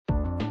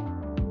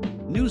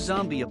New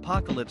zombie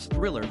apocalypse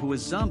thriller Who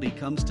is Zombie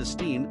comes to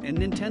Steam and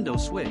Nintendo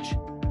Switch.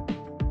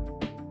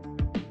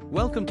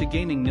 Welcome to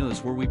Gaming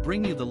News, where we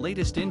bring you the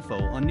latest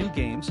info on new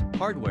games,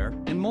 hardware,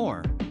 and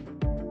more.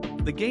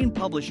 The game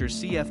publisher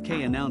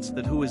CFK announced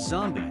that Who is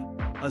Zombie,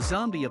 a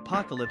zombie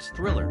apocalypse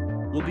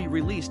thriller, will be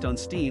released on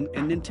Steam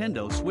and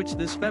Nintendo Switch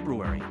this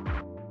February.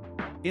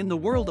 In the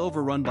world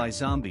overrun by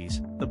zombies,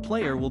 the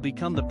player will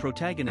become the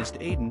protagonist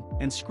Aiden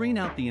and screen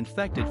out the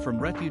infected from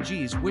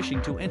refugees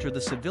wishing to enter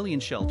the civilian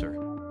shelter.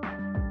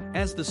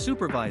 As the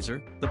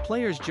supervisor, the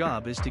player's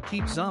job is to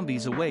keep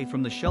zombies away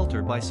from the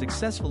shelter by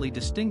successfully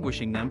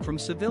distinguishing them from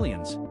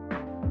civilians.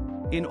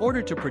 In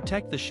order to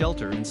protect the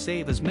shelter and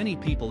save as many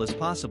people as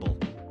possible,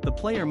 the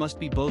player must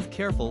be both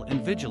careful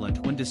and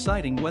vigilant when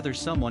deciding whether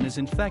someone is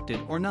infected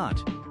or not.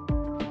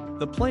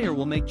 The player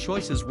will make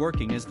choices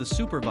working as the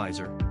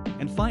supervisor,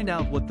 and find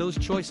out what those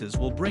choices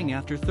will bring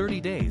after 30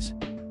 days.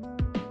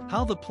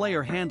 How the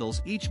player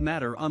handles each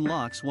matter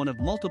unlocks one of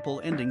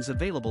multiple endings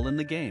available in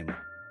the game.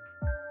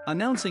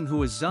 Announcing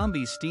Who is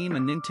Zombie's Steam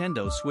and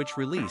Nintendo Switch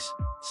release,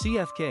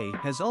 CFK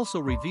has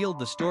also revealed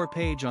the store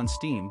page on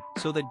Steam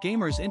so that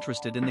gamers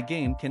interested in the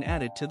game can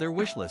add it to their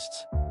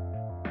wishlists.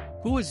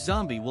 Who is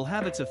Zombie will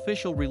have its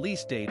official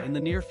release date in the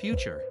near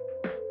future.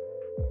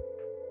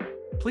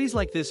 Please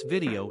like this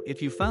video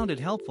if you found it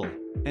helpful,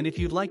 and if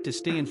you'd like to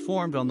stay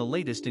informed on the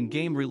latest in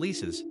game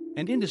releases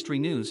and industry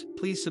news,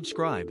 please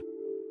subscribe.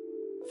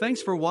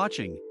 Thanks for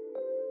watching.